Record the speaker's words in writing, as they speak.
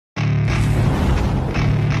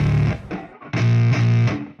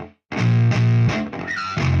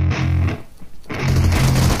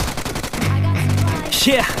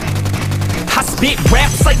Yeah, I spit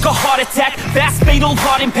raps like a heart attack, fast fatal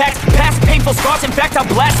heart impact, past painful scars. In fact, I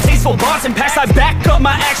blast tasteful bars and packs. I back up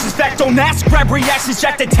my actions, fact don't ask, grab reactions,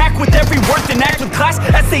 jacked attack with every word, then act with class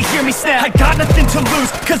as they hear me snap. I got nothing to lose,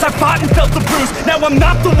 cause I fought and felt the bruise. Now I'm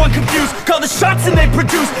not the one confused, call the shots and they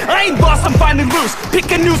produce. I ain't lost, I'm finally loose, pick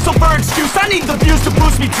a new silver excuse. I need the views to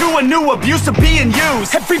boost me to a new abuse of being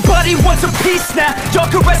used. Everybody wants a piece now, y'all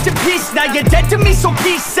can rest in peace now. You're dead to me, so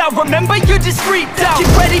peace out, remember you're just freaked out. Get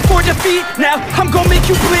ready for defeat now, I'm gonna make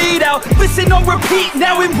you bleed out. Listen on repeat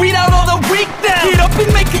now and weed out all the weak now. Get up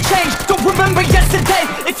and make a change, don't remember yesterday.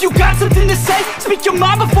 If you got something to say, speak your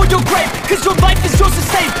mind before your grave, cause your life is yours to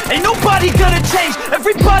save. Ain't nobody gonna change,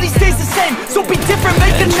 everybody stays the same. So be different,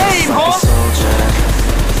 make a name, huh?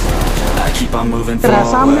 I keep on moving forward.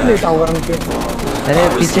 अरे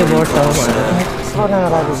पीछे बहुत tough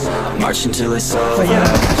I'm marching till it's over.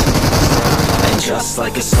 And just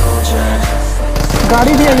like a soldier,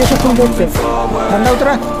 गाड़ी भी आ गई supreme court पे, बंदा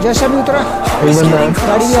उतरा, जैसा भी उतरा, गाड़ी भी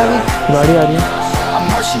आ गई, गाड़ी आ रही है, I'm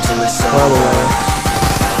marching till it's over.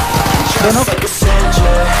 दोनों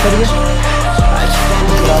करिए,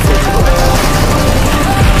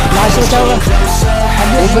 लास्ट बचा होगा,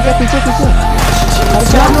 एक बचा पीछे पीछे, हर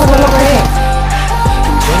चार लोग अलग है।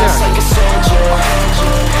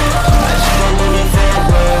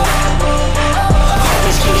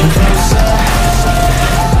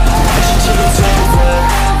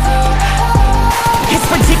 It's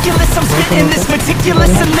ridiculous, I'm spitting this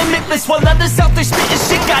meticulous and limitless, while others out there spitting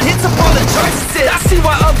shit got hits up on the charts. I see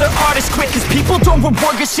why other artists quit, cause people don't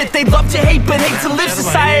reward good shit. They love to hate but hate to live.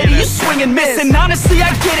 Society is swing and miss, and honestly I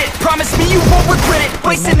get it. Promise me you won't regret it.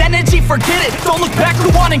 Wasting energy, forget it. Don't look back, go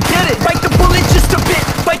on and get it. Bite the bullet just a bit,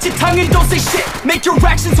 bite your tongue and don't say shit. Make your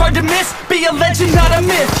actions hard to miss, be a legend not a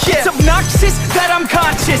myth. Yeah, it's obnoxious that I'm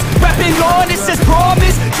conscious, rapping honest as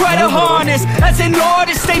promise. Try to harness, as an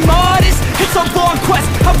artist stay modest. It's a long quest,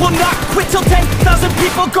 I will not quit till 10,000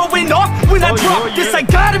 people going off when I drop this. I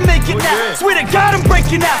gotta make it now, swear to God I'm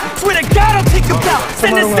breaking out, swear to God I'll take a bow,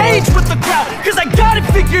 stand the stage with the crowd, cause I got it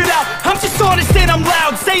figured out. I'm just honest and I'm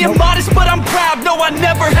loud, saying modest but I'm proud, no I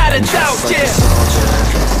never had a doubt. Yeah,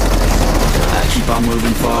 I keep on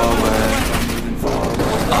moving forward,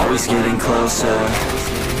 always getting closer.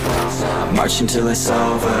 I'm marching till it's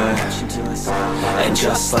over. And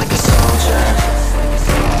just like a soldier,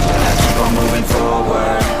 I keep on moving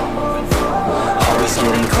forward, always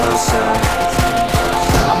getting closer.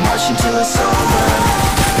 I'm marching till it's over.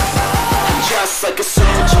 And just like a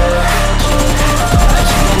soldier, I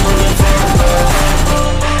keep on moving forward,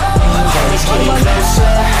 always getting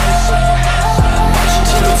closer. I'm marching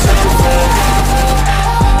till it's over.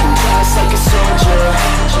 And just like a soldier,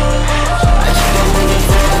 I keep on moving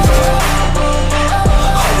forward,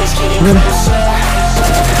 always getting closer.